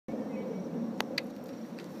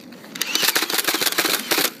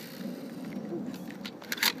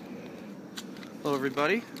Hello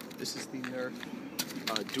everybody, this is the Nerf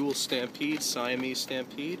dual Stampede, Siamese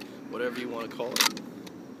Stampede, whatever you want to call it.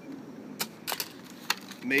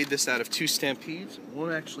 Made this out of two Stampedes,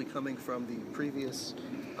 one actually coming from the previous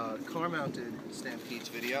car-mounted Stampedes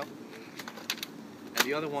video, and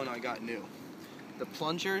the other one I got new. The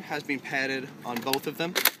plunger has been padded on both of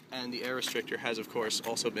them, and the air restrictor has of course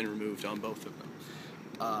also been removed on both of them.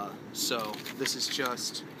 So this is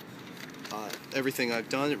just everything I've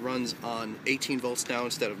done. It runs on 18 volts now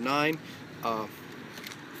instead of 9,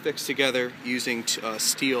 fixed together using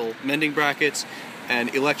steel mending brackets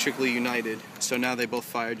and electrically united, so now they both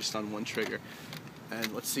fire just on one trigger.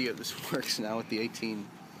 And let's see if this works now with the 18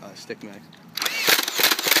 stick mag.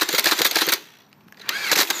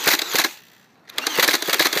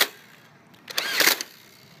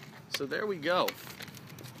 So there we go.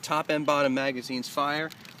 Top and bottom magazines fire.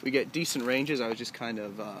 We get decent ranges. I was just kind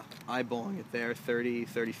of eyeballing it there, 30,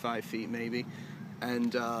 35 feet maybe.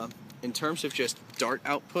 And in terms of just dart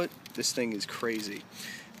output, this thing is crazy.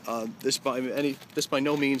 This by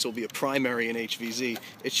no means will be a primary in HVZ.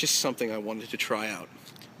 It's just something I wanted to try out.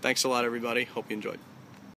 Thanks a lot, everybody. Hope you enjoyed.